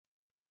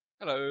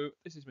Hello,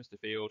 this is Mr.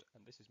 Field,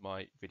 and this is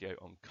my video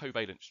on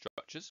covalent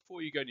structures.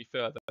 Before you go any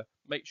further,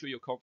 make sure you're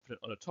confident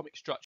on atomic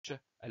structure,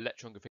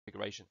 electron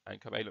configuration, and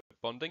covalent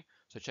bonding.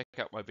 So check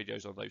out my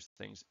videos on those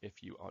things if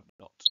you are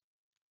not.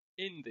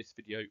 In this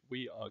video,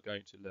 we are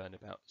going to learn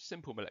about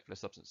simple molecular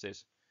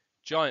substances,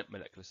 giant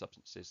molecular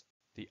substances,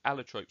 the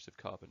allotropes of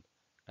carbon,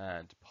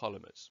 and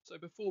polymers. So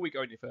before we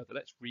go any further,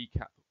 let's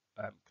recap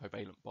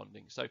covalent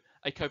bonding. So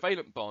a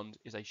covalent bond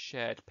is a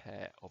shared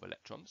pair of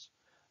electrons.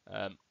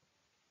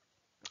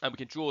 And we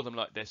can draw them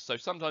like this. So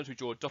sometimes we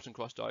draw dot and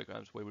cross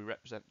diagrams where we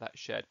represent that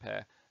shared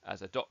pair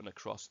as a dot and a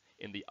cross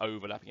in the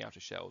overlapping outer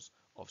shells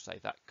of, say,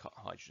 that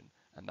hydrogen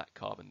and that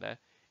carbon there.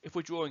 If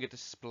we're drawing a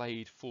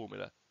displayed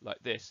formula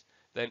like this,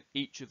 then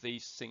each of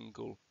these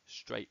single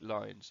straight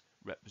lines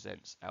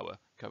represents our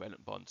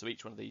covalent bond. So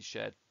each one of these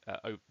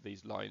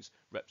these lines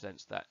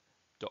represents that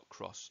dot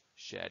cross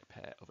shared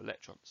pair of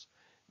electrons.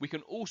 We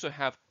can also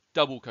have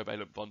double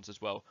covalent bonds as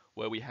well,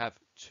 where we have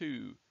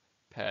two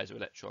pairs of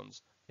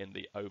electrons in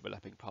the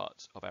overlapping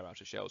parts of our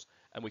outer shells,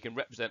 and we can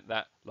represent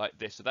that like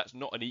this. So that's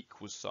not an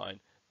equals sign.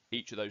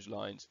 Each of those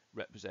lines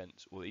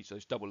represents, or each of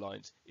those double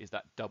lines is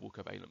that double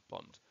covalent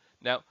bond.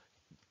 Now,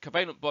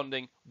 covalent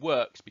bonding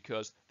works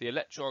because the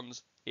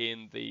electrons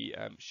in the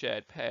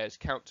shared pairs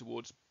count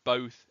towards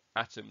both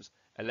atoms'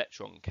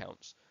 electron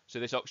counts. So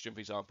this oxygen, for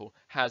example,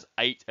 has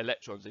 8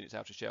 electrons in its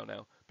outer shell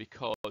now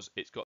because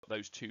it's got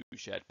those two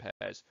shared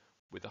pairs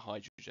with the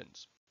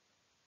hydrogens.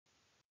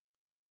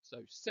 So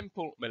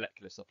simple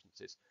molecular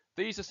substances.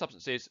 These are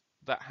substances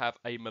that have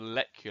a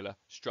molecular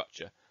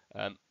structure.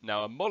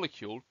 Now a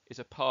molecule is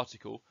a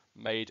particle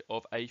made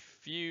of a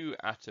few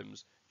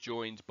atoms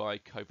joined by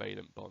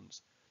covalent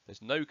bonds.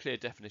 There's no clear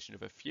definition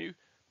of a few,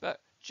 but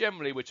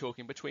generally we're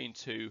talking between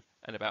 2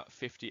 and about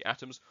 50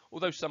 atoms,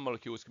 although some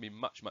molecules can be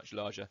much, much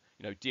larger.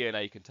 You know,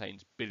 DNA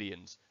contains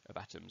billions of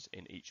atoms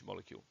in each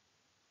molecule.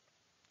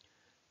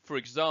 For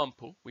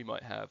example, we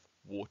might have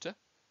water.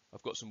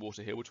 I've got some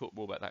water here, we'll talk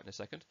more about that in a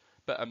second.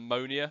 But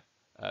ammonia,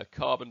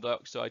 carbon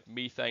dioxide,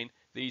 methane,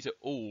 these are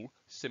all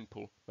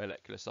simple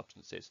molecular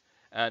substances.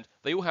 And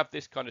they all have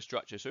this kind of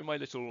structure. So in my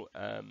little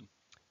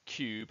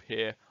cube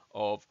here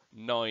of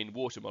 9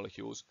 water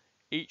molecules,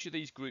 each of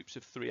these groups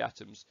of 3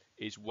 atoms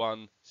is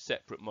one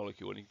separate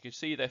molecule. And you can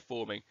see they're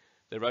forming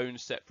their own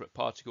separate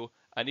particle.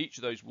 And each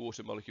of those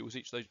water molecules,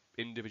 each of those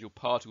individual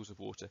particles of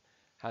water,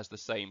 has the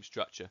same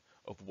structure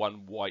of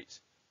one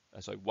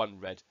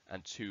red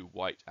and 2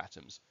 white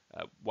atoms,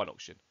 1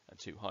 oxygen and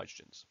 2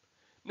 hydrogens.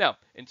 Now,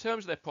 in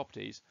terms of their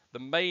properties, the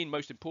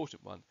most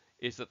important one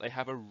is that they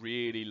have a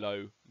really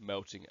low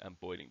melting and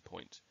boiling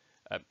point.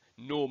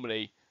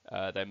 Normally,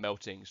 they're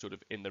melting sort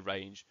of in the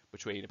range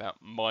between about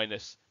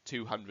minus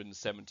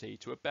 270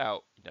 to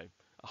about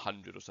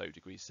 100 or so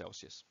degrees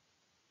Celsius.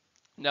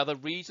 Now, the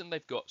reason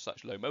they've got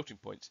such low melting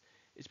points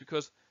is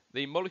because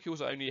the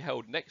molecules are only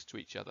held next to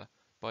each other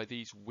by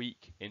these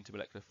weak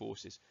intermolecular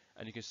forces,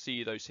 and you can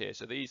see those here.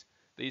 So these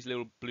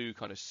little blue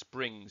kind of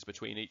springs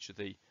between each of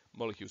the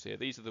molecules here,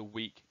 these are the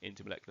weak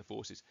intermolecular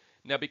forces.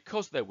 Now,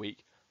 because they're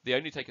weak, they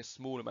only take a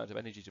small amount of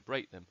energy to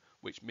break them,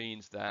 which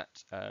means that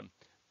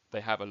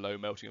they have a low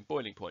melting and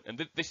boiling point.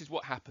 And this is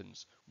what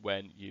happens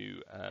when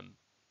you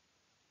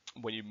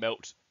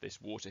melt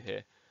this water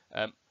here.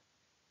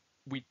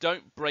 We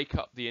don't break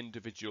up the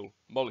individual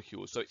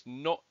molecules, so it's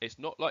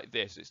not like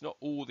this. It's not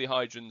all the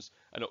hydrogens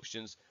and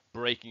oxygens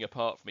breaking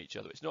apart from each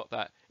other. It's not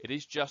that. It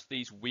is just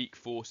these weak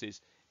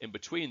forces in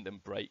between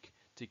them break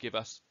to give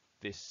us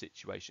this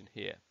situation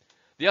here.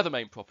 The other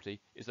main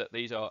property is that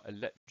these are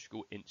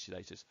electrical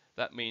insulators.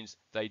 That means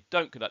they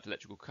don't conduct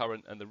electrical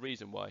current, and the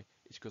reason why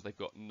is because they've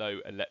got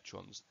no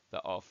electrons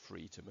that are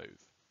free to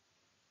move.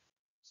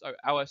 So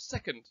our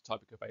second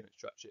type of covalent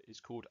structure is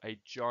called a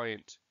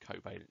giant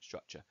covalent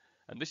structure.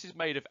 And this is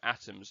made of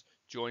atoms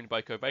joined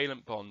by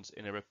covalent bonds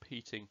in a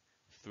repeating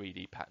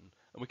 3D pattern.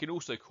 And we can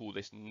also call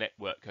this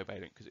network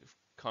covalent because it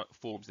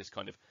forms this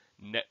kind of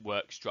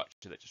network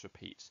structure that just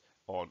repeats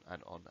on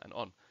and on and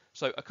on.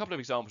 So a couple of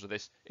examples of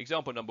this.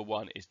 Example number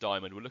 1 is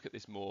diamond. We'll look at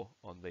this more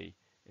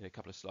in a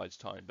couple of slides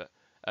time. But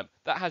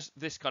that has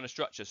this kind of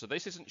structure. So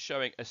this isn't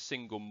showing a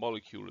single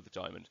molecule of the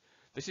diamond.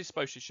 This is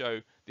supposed to show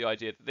the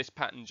idea that this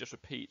pattern just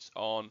repeats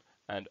on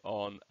and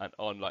on and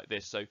on like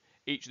this. So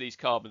each of these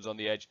carbons on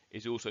the edge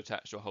is also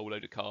attached to a whole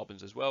load of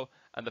carbons as well,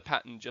 and the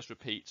pattern just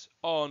repeats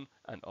on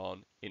and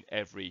on in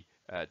every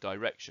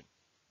direction.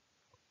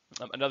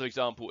 Another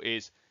example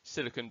is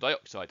silicon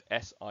dioxide,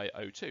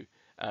 SiO2,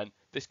 and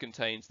this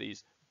contains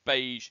these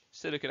beige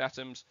silicon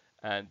atoms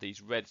and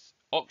these red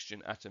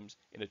oxygen atoms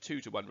in a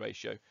 2-to-1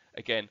 ratio,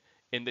 again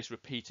in this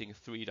repeating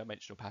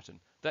 3-dimensional pattern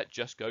that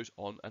just goes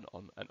on and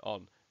on and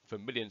on for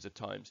millions of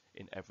times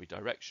in every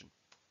direction.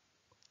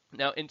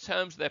 Now, in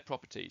terms of their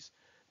properties,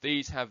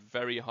 these have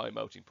very high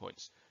melting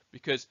points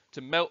because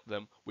to melt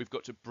them, we've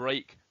got to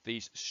break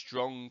these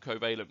strong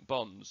covalent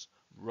bonds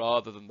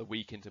rather than the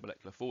weak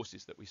intermolecular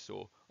forces that we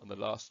saw on the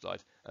last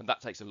slide, and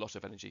that takes a lot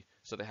of energy,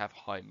 so they have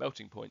high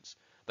melting points.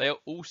 They are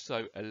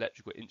also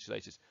electrical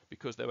insulators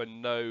because there are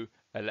no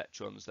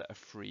electrons that are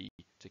free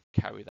to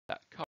carry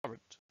that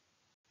current.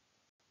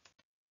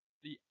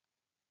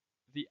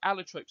 The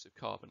allotropes of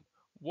carbon.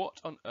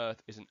 What on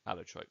earth is an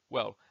allotrope?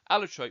 Well,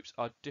 allotropes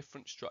are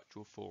different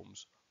structural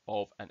forms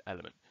of an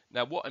element.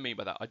 Now, what I mean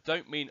by that, I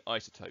don't mean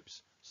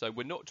isotopes. So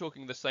we're not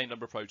talking the same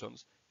number of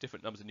protons,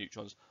 different numbers of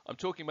neutrons. I'm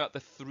talking about the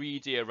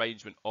 3D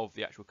arrangement of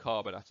the actual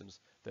carbon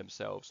atoms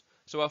themselves.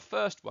 So our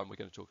first one we're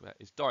going to talk about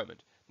is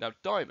diamond. Now,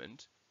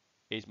 diamond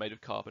is made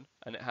of carbon,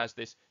 and it has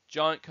this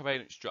giant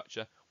covalent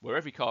structure where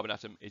every carbon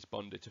atom is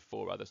bonded to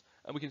 4 others,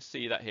 and we can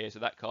see that here. So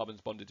that carbon's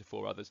bonded to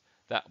 4 others,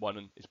 that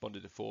one is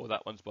bonded to 4,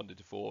 that one's bonded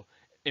to 4.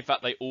 In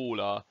fact, they all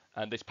are,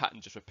 and this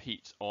pattern just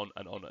repeats on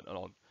and on and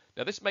on.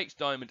 Now, this makes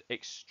diamond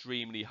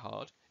extremely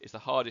hard. It's the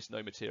hardest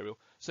known material,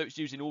 so it's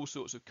used in all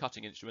sorts of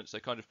cutting instruments. So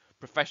kind of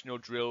professional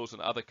drills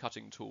and other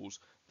cutting tools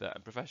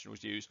that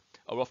professionals use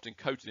are often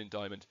coated in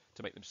diamond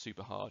to make them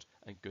super hard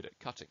and good at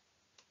cutting.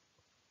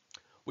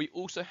 We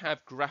also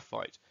have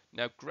graphite.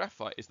 Now,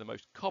 graphite is the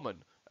most common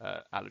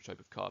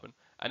allotrope of carbon,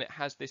 and it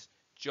has this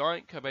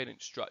giant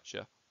covalent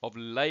structure of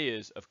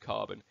layers of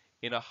carbon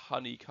in a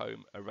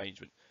honeycomb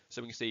arrangement.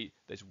 So we can see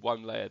there's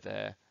one layer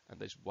there, and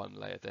there's one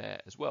layer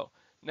there as well.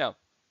 Now,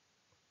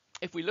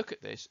 if we look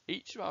at this,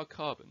 each of our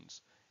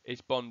carbons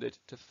is bonded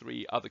to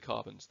 3 other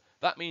carbons.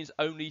 That means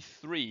only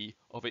 3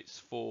 of its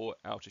 4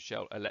 outer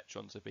shell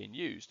electrons have been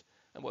used.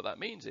 And what that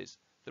means is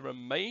the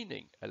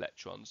remaining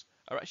electrons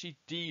are actually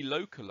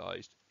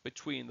delocalized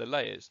between the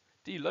layers.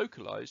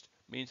 Delocalized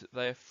means that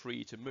they are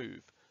free to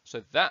move.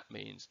 So that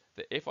means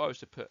that if I was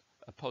to put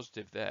a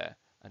positive there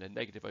and a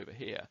negative over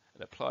here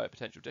and apply a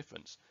potential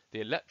difference,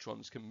 the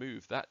electrons can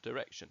move that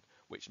direction,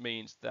 which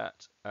means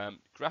that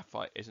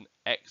graphite is an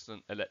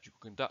excellent electrical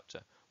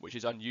conductor, which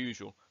is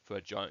unusual for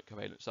a giant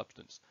covalent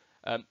substance.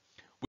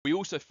 We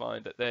also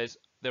find that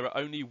there are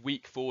only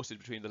weak forces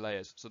between the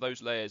layers, so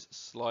those layers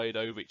slide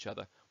over each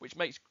other, which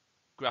makes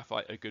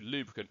graphite a good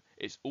lubricant.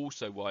 It's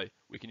also why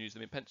we can use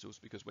them in pencils,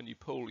 because when you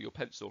pull your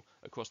pencil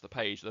across the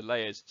page, the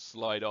layers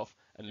slide off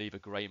and leave a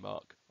grey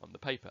mark on the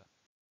paper.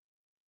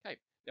 Okay,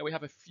 now we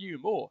have a few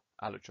more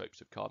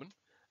allotropes of carbon.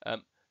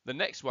 The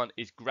next one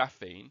is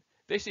graphene.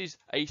 This is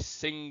a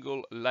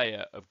single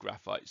layer of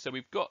graphite. So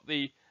we've got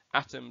the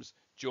atoms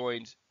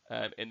joined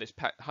in this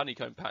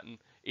honeycomb pattern,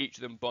 each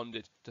of them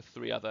bonded to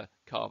 3 other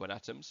carbon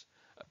atoms,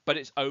 but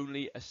it's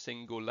only a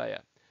single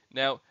layer.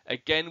 Now,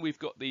 again, we've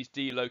got these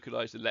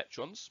delocalized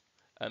electrons,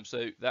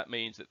 so that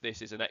means that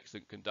this is an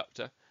excellent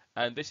conductor,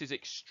 and this is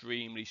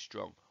extremely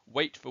strong.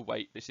 Weight for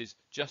weight, this is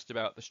just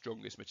about the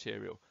strongest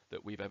material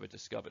that we've ever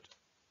discovered.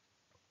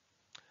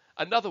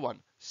 Another one,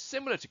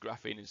 similar to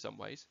graphene in some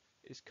ways,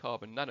 is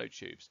carbon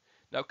nanotubes.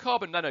 Now,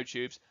 carbon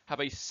nanotubes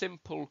have a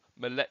simple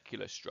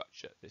molecular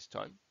structure this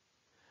time.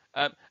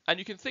 And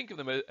you can think of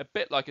them a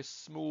bit like a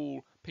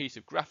small piece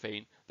of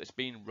graphene that's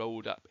been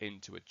rolled up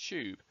into a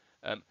tube.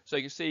 So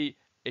you can see,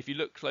 if you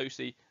look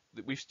closely,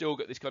 that we've still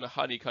got this kind of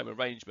honeycomb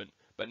arrangement,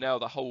 but now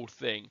the whole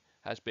thing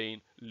has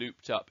been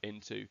looped up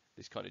into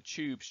this kind of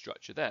tube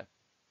structure there.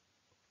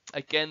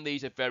 Again,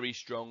 these are very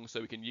strong, so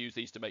we can use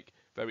these to make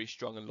very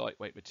strong and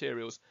lightweight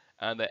materials,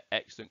 and they're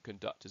excellent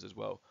conductors as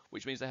well,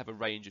 which means they have a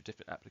range of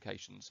different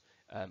applications,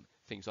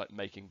 things like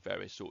making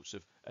various sorts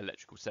of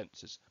electrical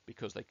sensors,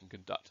 because they can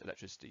conduct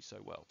electricity so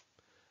well.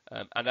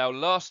 And our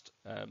last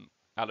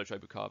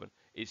allotrope of carbon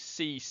is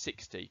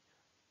C60,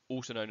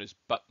 also known as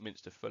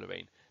Buckminster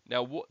fullerene.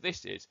 Now, what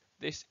this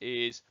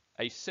is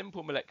a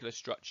simple molecular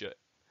structure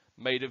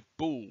made of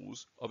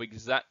balls of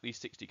exactly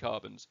 60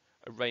 carbons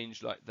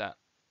arranged like that.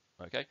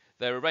 Okay,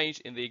 they're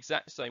arranged in the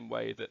exact same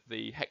way that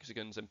the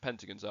hexagons and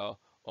pentagons are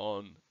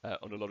on a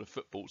lot of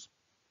footballs.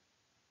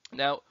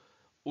 Now,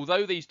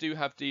 although these do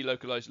have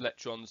delocalized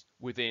electrons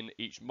within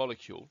each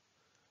molecule,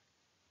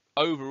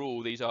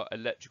 overall these are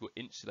electrical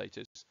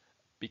insulators,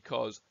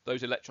 because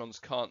those electrons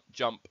can't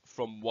jump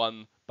from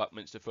one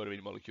Buckminster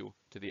fullerene molecule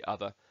to the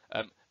other.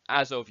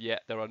 As of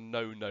yet, there are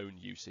no known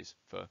uses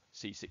for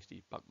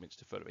C60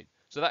 Buckminster fullerene.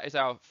 So that is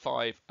our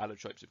 5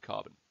 allotropes of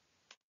carbon.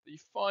 The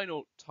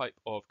final type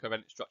of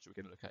covalent structure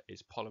we're going to look at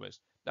is polymers.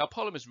 Now,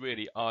 polymers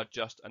really are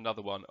just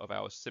another one of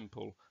our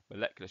simple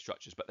molecular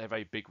structures, but they're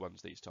very big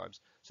ones these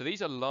times. So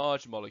these are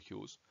large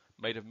molecules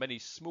made of many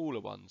smaller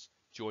ones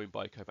joined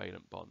by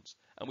covalent bonds.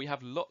 And we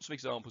have lots of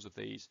examples of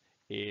these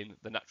in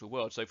the natural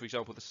world. So, for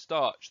example, the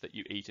starch that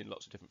you eat in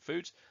lots of different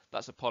foods,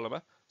 that's a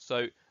polymer.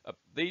 So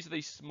these are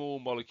these small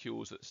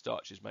molecules that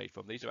starch is made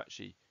from. These are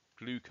actually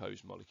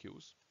glucose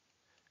molecules.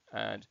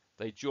 And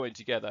they join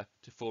together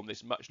to form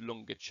this much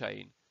longer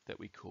chain that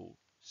we call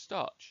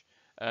starch.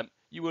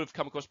 You will have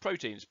come across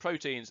proteins.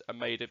 Proteins are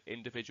made of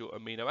individual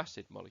amino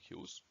acid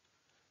molecules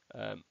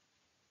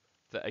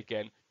that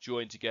again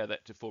join together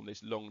to form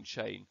this long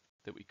chain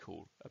that we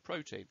call a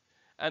protein.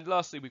 And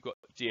lastly, we've got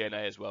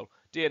DNA as well.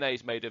 DNA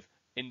is made of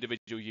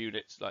individual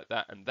units like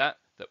that and that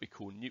we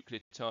call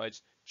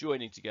nucleotides,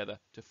 joining together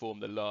to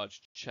form the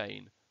large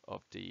chain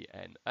of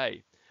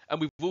DNA. And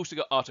we've also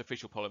got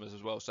artificial polymers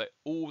as well. So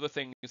all the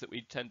things that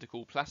we tend to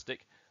call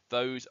plastic,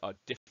 those are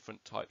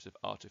different types of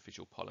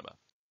artificial polymer.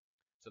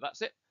 So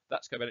that's it.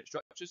 That's covalent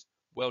structures.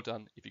 Well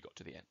done if you got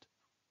to the end.